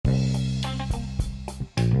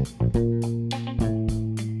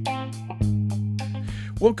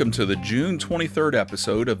Welcome to the June 23rd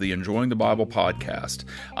episode of the Enjoying the Bible podcast.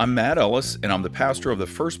 I'm Matt Ellis, and I'm the pastor of the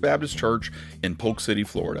First Baptist Church in Polk City,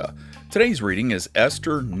 Florida. Today's reading is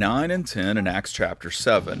Esther 9 and 10 and Acts chapter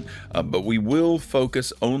 7, but we will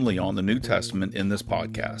focus only on the New Testament in this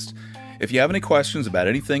podcast. If you have any questions about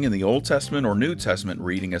anything in the Old Testament or New Testament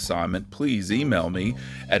reading assignment, please email me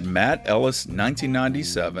at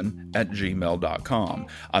mattellis1997@gmail.com.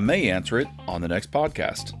 I may answer it on the next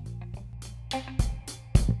podcast.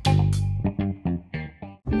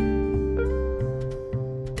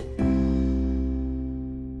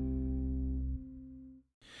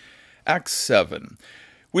 Acts 7.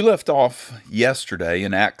 We left off yesterday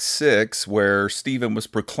in Acts 6, where Stephen was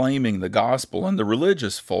proclaiming the gospel and the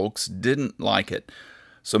religious folks didn't like it.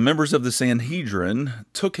 So members of the Sanhedrin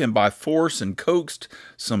took him by force and coaxed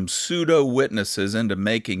some pseudo-witnesses into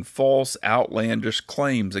making false, outlandish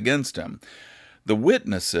claims against him. The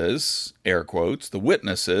witnesses, air quotes, the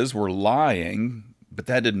witnesses were lying, but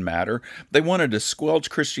that didn't matter. They wanted to squelch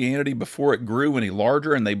Christianity before it grew any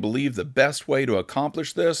larger, and they believed the best way to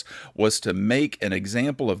accomplish this was to make an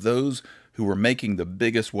example of those who were making the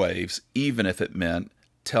biggest waves, even if it meant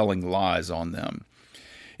telling lies on them.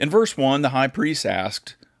 In verse 1, the high priest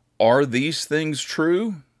asked, "Are these things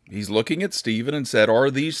true?" He's looking at Stephen and said,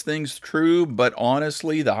 "Are these things true?" But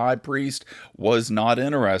honestly, the high priest was not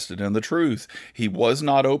interested in the truth. He was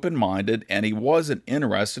not open-minded, and he wasn't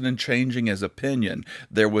interested in changing his opinion.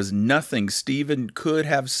 There was nothing Stephen could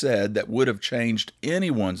have said that would have changed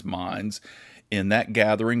anyone's minds in that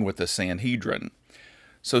gathering with the Sanhedrin.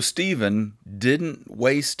 So Stephen didn't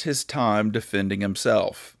waste his time defending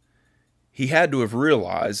himself. He had to have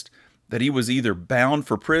realized that he was either bound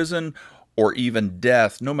for prison or even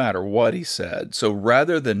death, no matter what he said. So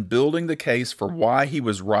rather than building the case for why he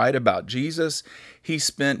was right about Jesus, he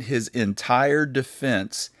spent his entire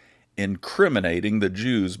defense incriminating the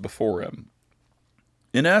Jews before him.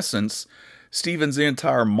 In essence, Stephen's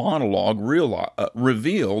entire monologue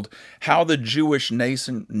revealed how the Jewish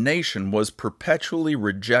nation was perpetually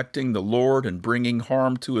rejecting the Lord and bringing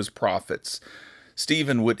harm to his prophets.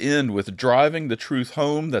 Stephen would end with driving the truth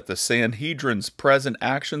home that the Sanhedrin's present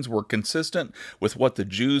actions were consistent with what the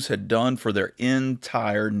Jews had done for their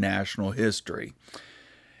entire national history.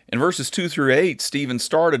 In verses 2 through 8, Stephen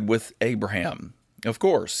started with Abraham. Of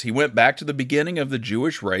course, he went back to the beginning of the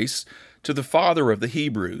Jewish race, to the father of the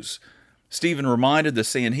Hebrews. Stephen reminded the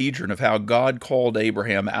Sanhedrin of how God called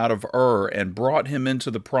Abraham out of Ur and brought him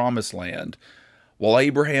into the promised land. While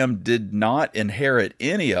Abraham did not inherit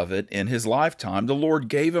any of it in his lifetime, the Lord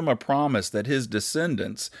gave him a promise that his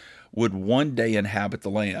descendants would one day inhabit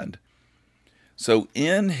the land. So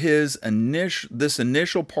in this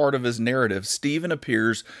initial part of his narrative, Stephen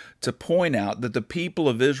appears to point out that the people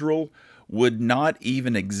of Israel would not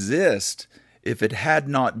even exist if it had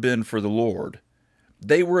not been for the Lord.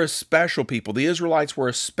 They were a special people. The Israelites were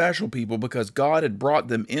a special people because God had brought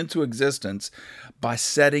them into existence by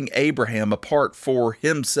setting Abraham apart for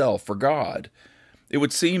himself, for God. It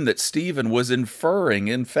would seem that Stephen was inferring,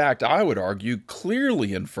 in fact, I would argue,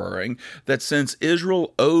 clearly inferring, that since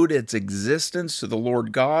Israel owed its existence to the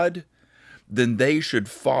Lord God, then they should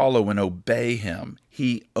follow and obey him.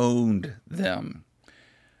 He owned them.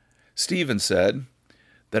 Stephen said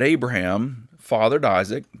that Abraham fathered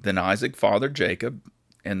Isaac, then Isaac fathered Jacob,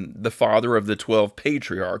 and the father of the 12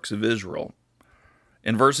 patriarchs of Israel.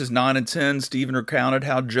 In verses 9 and 10, Stephen recounted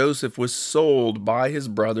how Joseph was sold by his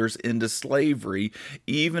brothers into slavery,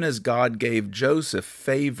 even as God gave Joseph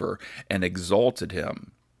favor and exalted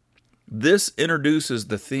him. This introduces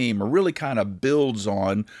the theme, or really kind of builds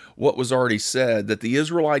on what was already said, that the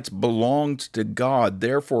Israelites belonged to God.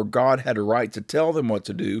 Therefore, God had a right to tell them what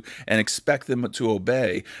to do and expect them to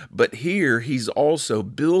obey. But here, he's also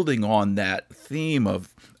building on that theme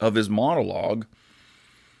of his monologue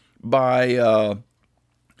by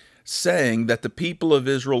saying that the people of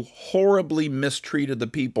Israel horribly mistreated the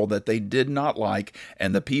people that they did not like,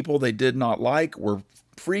 and the people they did not like were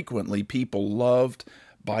frequently people loved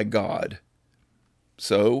by God.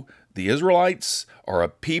 So the Israelites are a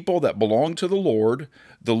people that belong to the Lord.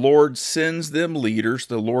 The Lord sends them leaders.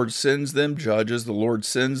 The Lord sends them judges. The Lord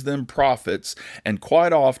sends them prophets. And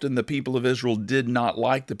quite often the people of Israel did not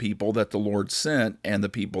like the people that the Lord sent and the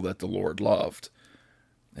people that the Lord loved.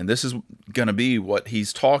 And this is going to be what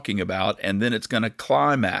he's talking about, and then it's going to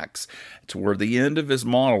climax toward the end of his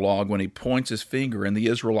monologue when he points his finger in the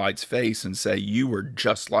Israelites' face and say, "You were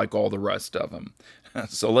just like all the rest of them."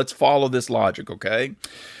 So let's follow this logic, okay?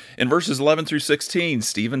 In verses 11 through 16,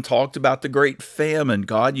 Stephen talked about the great famine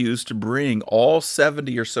God used to bring all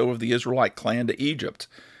 70 or so of the Israelite clan to Egypt.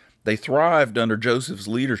 They thrived under Joseph's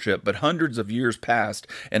leadership, but hundreds of years passed,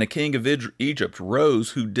 and a king of Egypt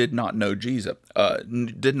rose who did not know Joseph.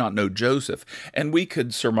 And we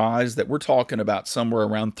could surmise that we're talking about somewhere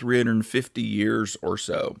around 350 years or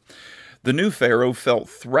so. The new Pharaoh felt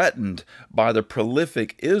threatened by the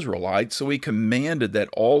prolific Israelites, so he commanded that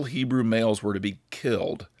all Hebrew males were to be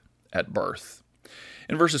killed at birth.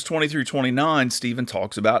 In verses 20 through 29, Stephen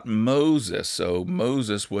talks about Moses. So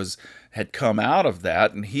Moses had come out of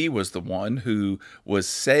that, and he was the one who was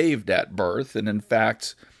saved at birth, and in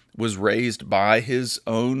fact was raised by his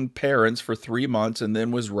own parents for 3 months, and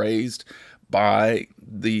then was raised by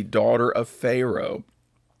the daughter of Pharaoh.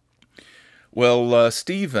 Well,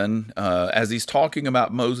 Stephen, as he's talking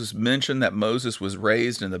about Moses, mentioned that Moses was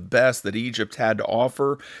raised in the best that Egypt had to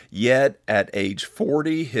offer, yet at age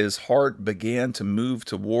 40, his heart began to move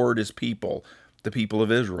toward his people, the people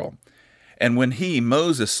of Israel. And when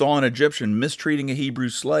Moses, saw an Egyptian mistreating a Hebrew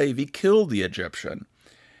slave, he killed the Egyptian.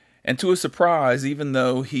 And to his surprise, even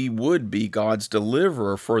though he would be God's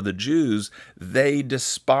deliverer for the Jews, they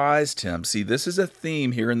despised him. See, this is a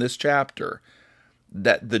theme here in this chapter,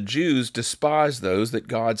 that the Jews despise those that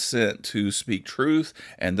God sent to speak truth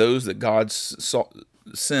and those that God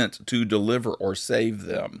sent to deliver or save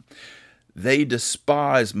them. They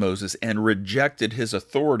despised Moses and rejected his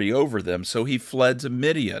authority over them, so he fled to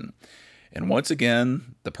Midian. And once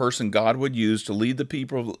again, the person God would use to lead the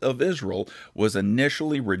people of Israel was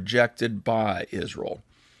initially rejected by Israel.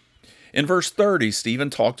 In verse 30, Stephen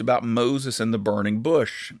talked about Moses and the burning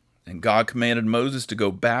bush. And God commanded Moses to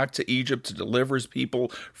go back to Egypt to deliver his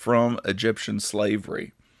people from Egyptian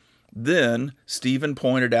slavery. Then Stephen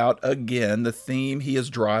pointed out again the theme he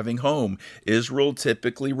is driving home. Israel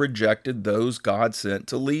typically rejected those God sent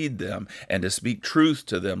to lead them and to speak truth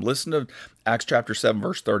to them. Listen to Acts chapter 7,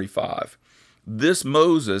 verse 35. This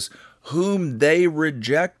Moses, whom they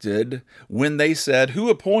rejected when they said, "Who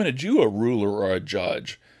appointed you a ruler or a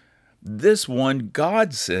judge?" This one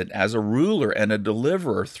God sent as a ruler and a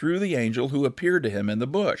deliverer through the angel who appeared to him in the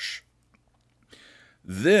bush.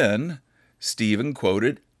 Then Stephen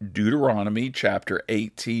quoted Deuteronomy chapter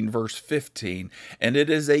 18, verse 15, and it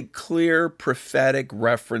is a clear prophetic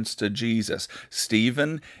reference to Jesus.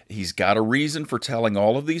 Stephen, he's got a reason for telling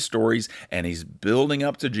all of these stories, and he's building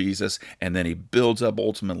up to Jesus, and then he builds up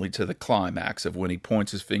ultimately to the climax of when he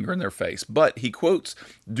points his finger in their face. But he quotes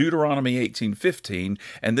Deuteronomy 18:15,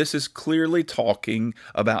 and this is clearly talking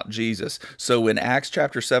about Jesus. So in Acts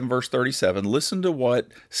chapter 7, verse 37, listen to what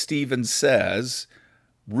Stephen says,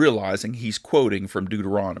 realizing he's quoting from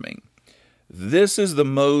Deuteronomy. This is the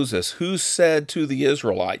Moses who said to the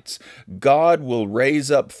Israelites, "God will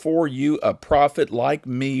raise up for you a prophet like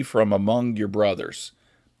me from among your brothers."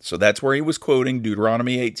 So that's where he was quoting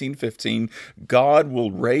Deuteronomy 18:15. God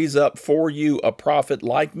will raise up for you a prophet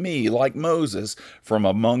like me, like Moses, from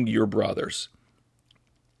among your brothers.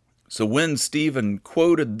 So when Stephen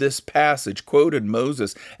quoted this passage, quoted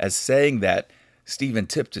Moses as saying that, Stephen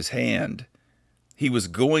tipped his hand. He was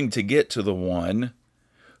going to get to the one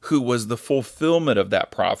who was the fulfillment of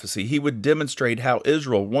that prophecy. He would demonstrate how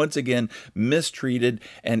Israel once again mistreated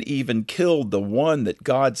and even killed the one that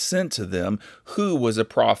God sent to them, who was a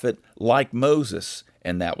prophet like Moses,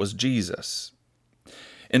 and that was Jesus.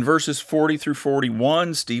 In verses 40 through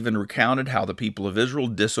 41, Stephen recounted how the people of Israel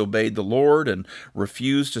disobeyed the Lord and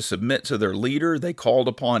refused to submit to their leader. They called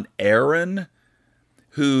upon Aaron,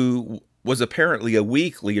 who was apparently a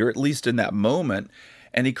weak leader, at least in that moment,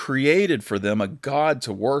 and he created for them a god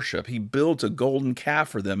to worship. He built a golden calf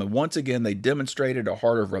for them, and once again they demonstrated a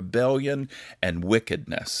heart of rebellion and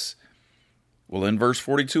wickedness. Well, in verse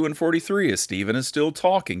 42 and 43, as Stephen is still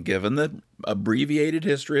talking, given the abbreviated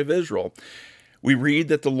history of Israel, we read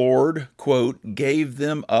that the Lord, quote, gave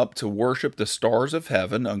them up to worship the stars of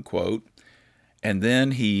heaven, unquote, and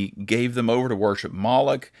then he gave them over to worship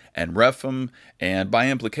Moloch and Rephaim, and by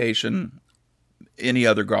implication, any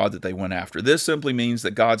other god that they went after. This simply means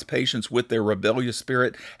that God's patience with their rebellious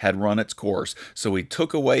spirit had run its course. So he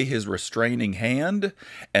took away his restraining hand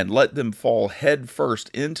and let them fall headfirst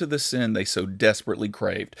into the sin they so desperately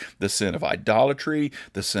craved. The sin of idolatry,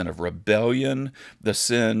 the sin of rebellion, the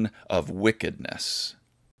sin of wickedness.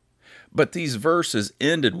 But these verses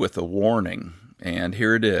ended with a warning. And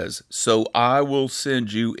here it is. So I will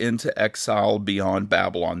send you into exile beyond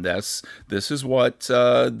Babylon. This is what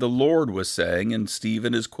the Lord was saying, and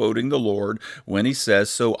Stephen is quoting the Lord when he says,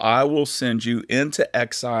 so I will send you into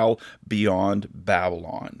exile beyond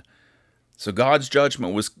Babylon. So God's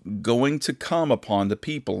judgment was going to come upon the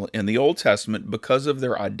people in the Old Testament because of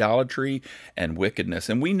their idolatry and wickedness.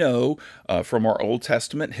 And we know from our Old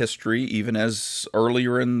Testament history, even as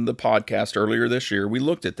earlier in the podcast, earlier this year, we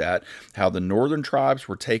looked at that, how the northern tribes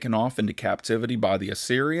were taken off into captivity by the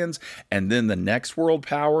Assyrians, and then the next world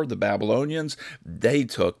power, the Babylonians, they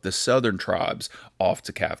took the southern tribes off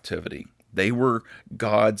to captivity. They were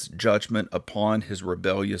God's judgment upon his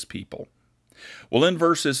rebellious people. Well, in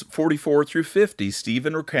verses 44 through 50,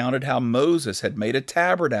 Stephen recounted how Moses had made a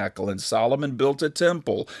tabernacle and Solomon built a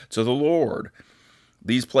temple to the Lord.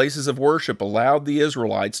 These places of worship allowed the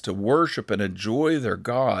Israelites to worship and enjoy their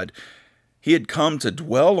God. He had come to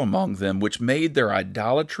dwell among them, which made their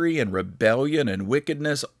idolatry and rebellion and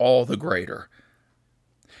wickedness all the greater.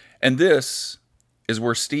 And this is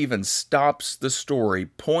where Stephen stops the story,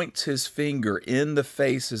 points his finger in the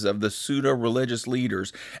faces of the pseudo-religious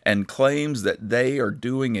leaders, and claims that they are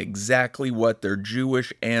doing exactly what their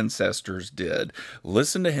Jewish ancestors did.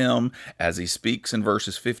 Listen to him as he speaks in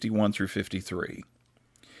verses 51 through 53.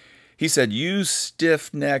 He said, "You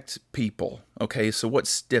stiff-necked people." Okay, so what's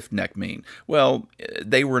stiff-necked mean? Well,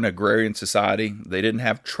 they were an agrarian society. They didn't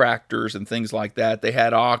have tractors and things like that. They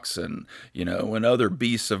had oxen, and other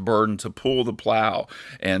beasts of burden to pull the plow.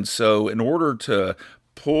 And so in order to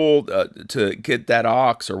to get that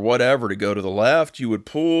ox or whatever to go to the left, you would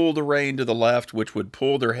pull the rein to the left, which would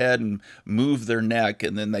pull their head and move their neck,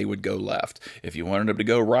 and then they would go left. If you wanted them to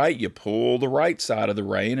go right, you pull the right side of the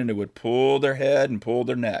rein, and it would pull their head and pull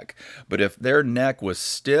their neck. But if their neck was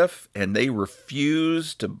stiff and they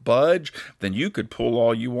refused to budge, then you could pull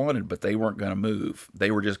all you wanted, but they weren't going to move.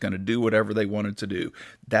 They were just going to do whatever they wanted to do.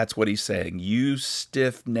 That's what he's saying. You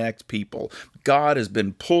stiff-necked people. God has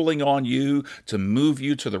been pulling on you to move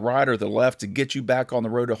you to the right or the left to get you back on the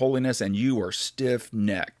road to holiness, and you are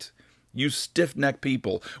stiff-necked. You stiff-necked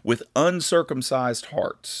people with uncircumcised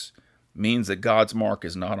hearts means that God's mark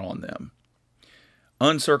is not on them.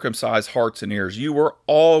 Uncircumcised hearts and ears. You were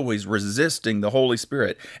always resisting the Holy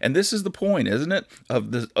Spirit. And this is the point, isn't it,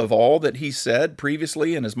 of all that he said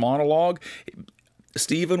previously in his monologue?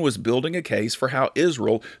 Stephen was building a case for how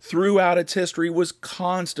Israel, throughout its history, was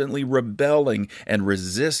constantly rebelling and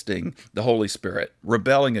resisting the Holy Spirit,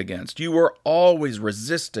 rebelling against. You were always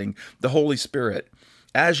resisting the Holy Spirit.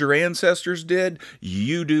 As your ancestors did,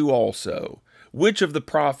 you do also. Which of the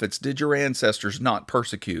prophets did your ancestors not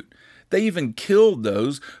persecute? They even killed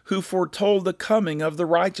those who foretold the coming of the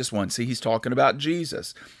righteous one. See, he's talking about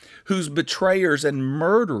Jesus, whose betrayers and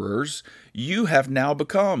murderers you have now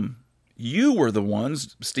become. You were the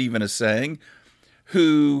ones, Stephen is saying,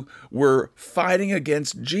 who were fighting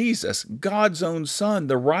against Jesus, God's own Son,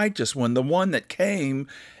 the righteous one, the one that came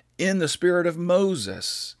in the spirit of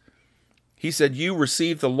Moses. He said, you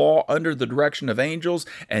received the law under the direction of angels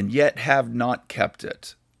and yet have not kept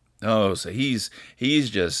it. Oh, so he's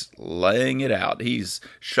just laying it out. He's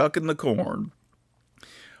shucking the corn.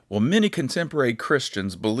 Well, many contemporary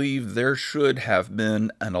Christians believe there should have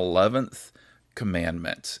been an 11th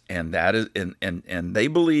commandment, and that is and they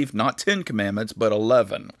believe not 10 commandments but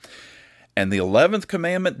 11. And the 11th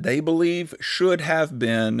commandment they believe should have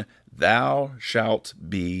been, thou shalt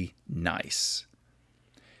be nice.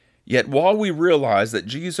 Yet while we realize that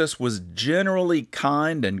Jesus was generally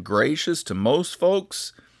kind and gracious to most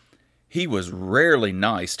folks, he was rarely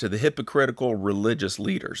nice to the hypocritical religious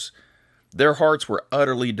leaders. Their hearts were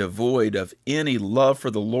utterly devoid of any love for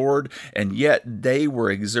the Lord, and yet they were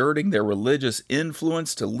exerting their religious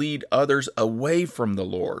influence to lead others away from the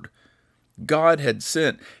Lord. God had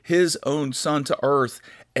sent his own Son to earth,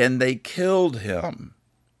 and they killed him.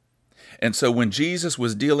 And so when Jesus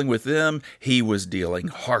was dealing with them, he was dealing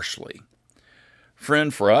harshly.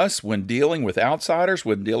 Friend, for us, when dealing with outsiders,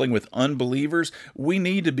 when dealing with unbelievers, we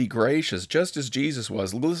need to be gracious, just as Jesus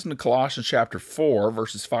was. Listen to Colossians chapter 4,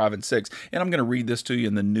 verses 5 and 6, and I'm going to read this to you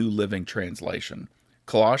in the New Living Translation.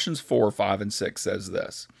 Colossians 4, 5 and 6 says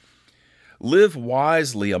this, live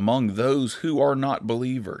wisely among those who are not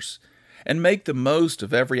believers, and make the most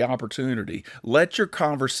of every opportunity. Let your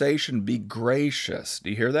conversation be gracious.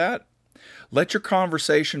 Do you hear that? Let your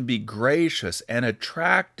conversation be gracious and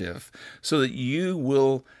attractive so that you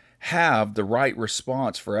will have the right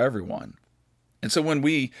response for everyone. And so when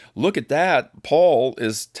we look at that, Paul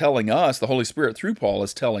is telling us, the Holy Spirit through Paul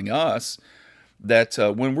is telling us that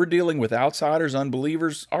when we're dealing with outsiders,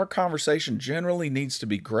 unbelievers, our conversation generally needs to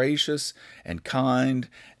be gracious and kind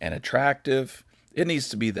and attractive. It needs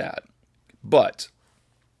to be that. But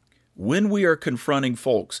when we are confronting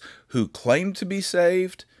folks who claim to be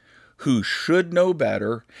saved, who should know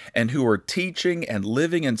better and who are teaching and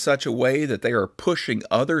living in such a way that they are pushing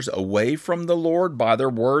others away from the Lord by their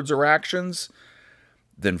words or actions,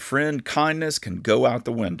 then friend, kindness can go out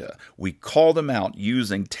the window. We call them out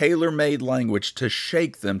using tailor-made language to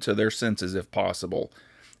shake them to their senses if possible.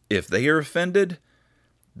 If they are offended,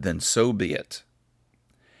 then so be it.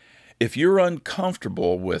 If you're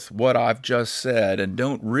uncomfortable with what I've just said and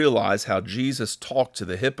don't realize how Jesus talked to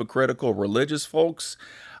the hypocritical religious folks,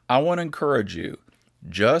 I want to encourage you,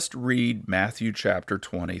 just read Matthew chapter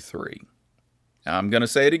 23. I'm going to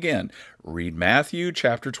say it again. Read Matthew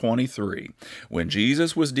chapter 23. When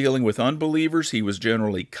Jesus was dealing with unbelievers, he was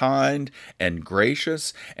generally kind and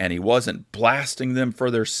gracious, and he wasn't blasting them for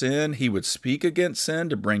their sin. He would speak against sin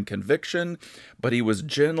to bring conviction, but he was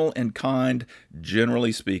gentle and kind,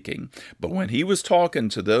 generally speaking. But when he was talking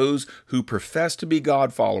to those who professed to be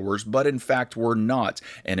God followers, but in fact were not,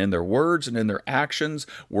 and in their words and in their actions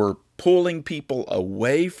were pulling people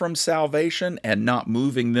away from salvation and not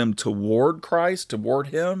moving them toward Christ, toward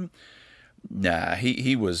him, nah,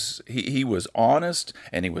 he was honest,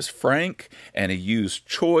 and he was frank, and he used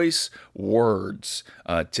choice words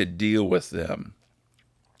to deal with them.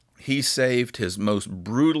 He saved his most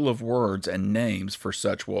brutal of words and names for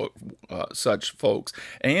such folks.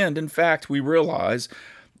 And in fact, we realize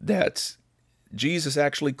that Jesus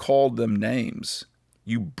actually called them names.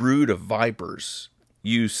 You brood of vipers,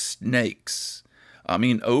 you snakes. I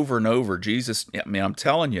mean, over and over, I'm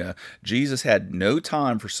telling you, Jesus had no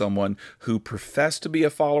time for someone who professed to be a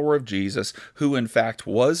follower of Jesus, who in fact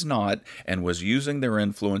was not, and was using their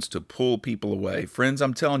influence to pull people away. Friends,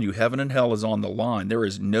 I'm telling you, heaven and hell is on the line. There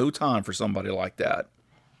is no time for somebody like that.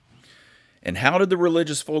 And how did the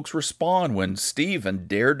religious folks respond when Stephen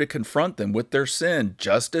dared to confront them with their sin,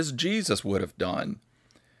 just as Jesus would have done?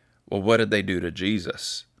 Well, what did they do to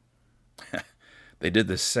Jesus? They did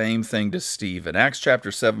the same thing to Stephen. Acts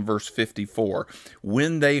chapter 7, verse 54.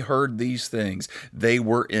 When they heard these things, they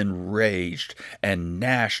were enraged and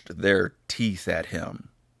gnashed their teeth at him.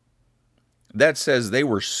 That says they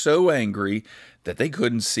were so angry that they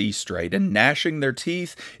couldn't see straight. And gnashing their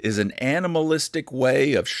teeth is an animalistic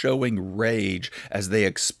way of showing rage as they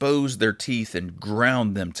exposed their teeth and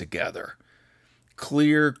ground them together.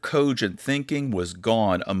 Clear, cogent thinking was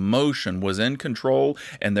gone, emotion was in control,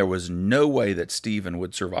 and there was no way that Stephen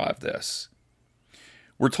would survive this.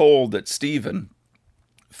 We're told that Stephen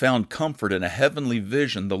found comfort in a heavenly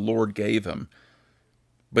vision the Lord gave him.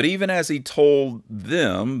 But even as he told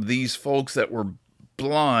them, these folks that were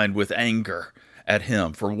blind with anger at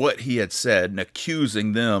him for what he had said and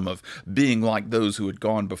accusing them of being like those who had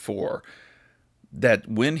gone before, that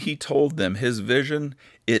when he told them his vision,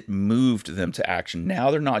 it moved them to action.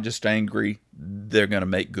 Now they're not just angry, they're going to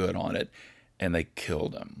make good on it. And they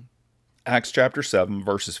killed him. Acts chapter 7,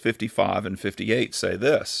 verses 55 and 58 say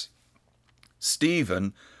this: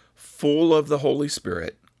 Stephen, full of the Holy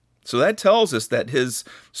Spirit. So that tells us that his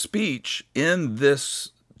speech in this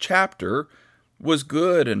chapter was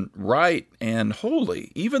good and right and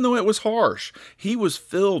holy, even though it was harsh. He was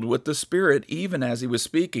filled with the Spirit even as he was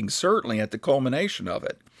speaking, certainly at the culmination of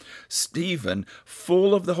it. Stephen,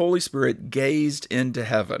 full of the Holy Spirit, gazed into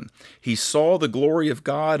heaven. He saw the glory of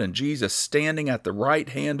God and Jesus standing at the right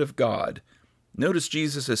hand of God. Notice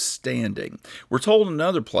Jesus is standing. We're told in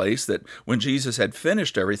another place that when Jesus had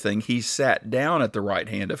finished everything, he sat down at the right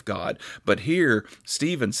hand of God. But here,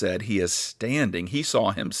 Stephen said he is standing. He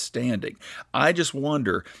saw him standing. I just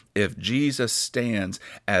wonder if Jesus stands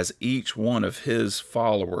as each one of his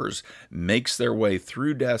followers makes their way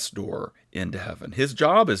through death's door into heaven. His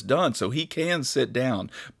job is done, so he can sit down,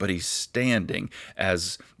 but he's standing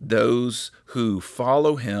as those who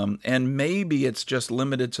follow him, and maybe it's just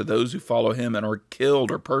limited to those who follow him and are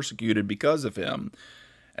killed or persecuted because of him,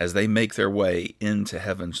 as they make their way into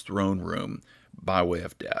heaven's throne room by way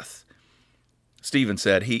of death. Stephen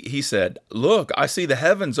said, he said, "Look, I see the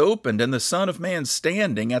heavens opened and the Son of Man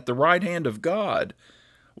standing at the right hand of God."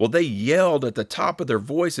 Well, they yelled at the top of their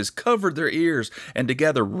voices, covered their ears, and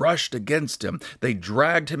together rushed against him. They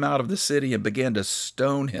dragged him out of the city and began to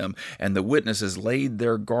stone him, and the witnesses laid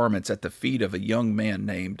their garments at the feet of a young man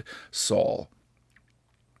named Saul.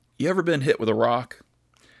 You ever been hit with a rock?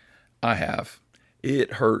 I have.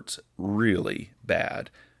 It hurts really bad.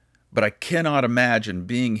 But I cannot imagine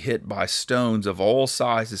being hit by stones of all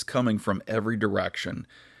sizes coming from every direction.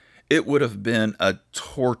 It would have been a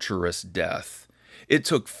torturous death. It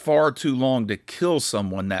took far too long to kill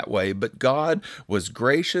someone that way, but God was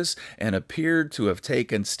gracious and appeared to have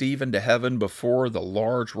taken Stephen to heaven before the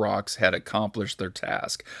large rocks had accomplished their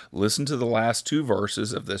task. Listen to the last two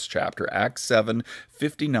verses of this chapter, Acts 7,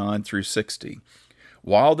 59 through 60.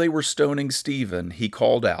 While they were stoning Stephen, he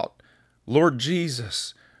called out, "Lord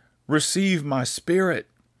Jesus, receive my spirit."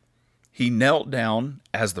 He knelt down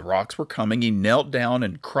as the rocks were coming. He knelt down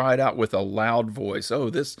and cried out with a loud voice. Oh,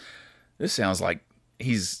 this sounds like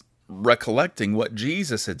he's recollecting what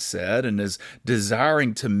Jesus had said and is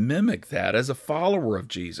desiring to mimic that as a follower of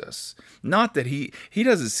Jesus. Not that he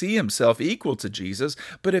doesn't see himself equal to Jesus,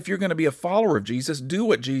 but if you're going to be a follower of Jesus, do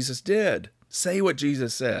what Jesus did. Say what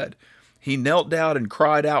Jesus said. He knelt down and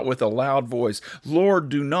cried out with a loud voice, "Lord,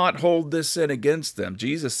 do not hold this sin against them."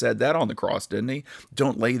 Jesus said that on the cross, didn't he?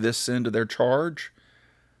 Don't lay this sin to their charge.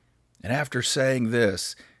 And after saying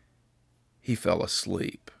this, he fell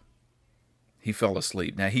asleep. He fell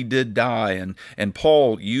asleep. Now, he did die, and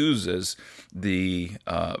Paul uses the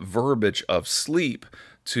verbiage of sleep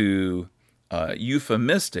to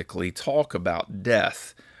euphemistically talk about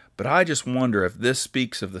death. But I just wonder if this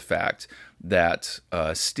speaks of the fact that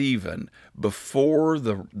Stephen, before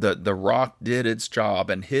the rock did its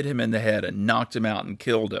job and hit him in the head and knocked him out and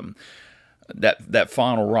killed him, that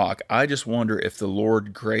final rock, I just wonder if the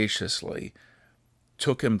Lord graciously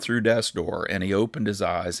took him through death's door and he opened his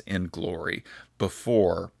eyes in glory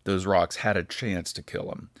before those rocks had a chance to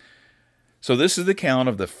kill him. So this is the account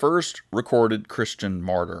of the first recorded Christian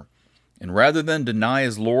martyr. And rather than deny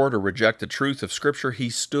his Lord or reject the truth of Scripture, he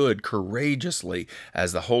stood courageously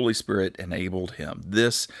as the Holy Spirit enabled him.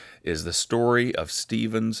 This is the story of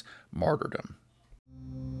Stephen's martyrdom.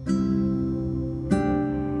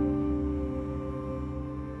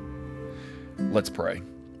 Let's pray.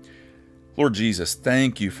 Lord Jesus,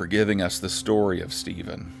 thank you for giving us the story of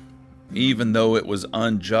Stephen. Even though it was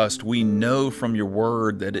unjust, we know from your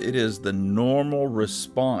word that it is the normal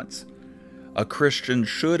response a Christian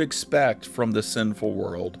should expect from the sinful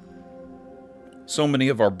world. So many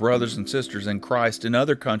of our brothers and sisters in Christ in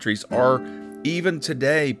other countries are even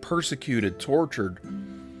today persecuted, tortured,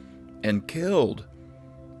 and killed.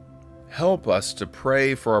 Help us to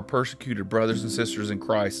pray for our persecuted brothers and sisters in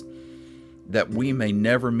Christ that we may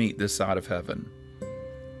never meet this side of heaven.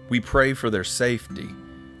 We pray for their safety.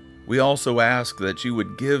 We also ask that you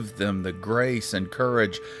would give them the grace and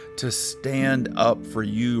courage to stand up for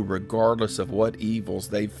you regardless of what evils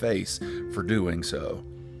they face for doing so.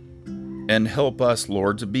 And help us,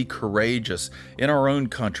 Lord, to be courageous in our own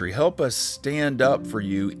country. Help us stand up for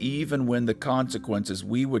you even when the consequences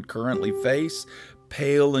we would currently face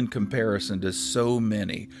pale in comparison to so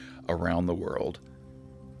many around the world.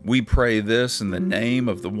 We pray this in the name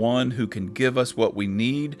of the one who can give us what we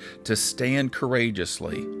need to stand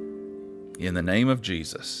courageously. In the name of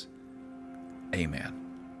Jesus, amen.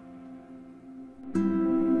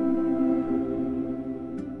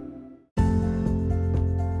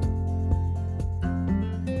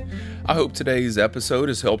 I hope today's episode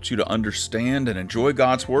has helped you to understand and enjoy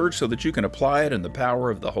God's Word so that you can apply it in the power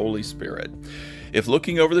of the Holy Spirit. If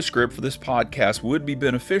looking over the script for this podcast would be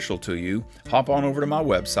beneficial to you, hop on over to my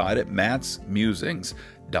website at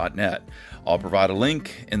mattsmusings.net. I'll provide a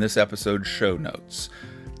link in this episode's show notes.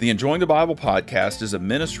 The Enjoying the Bible podcast is a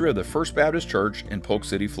ministry of the First Baptist Church in Polk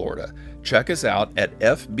City, Florida. Check us out at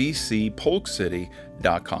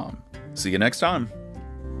fbcpolkcity.com. See you next time.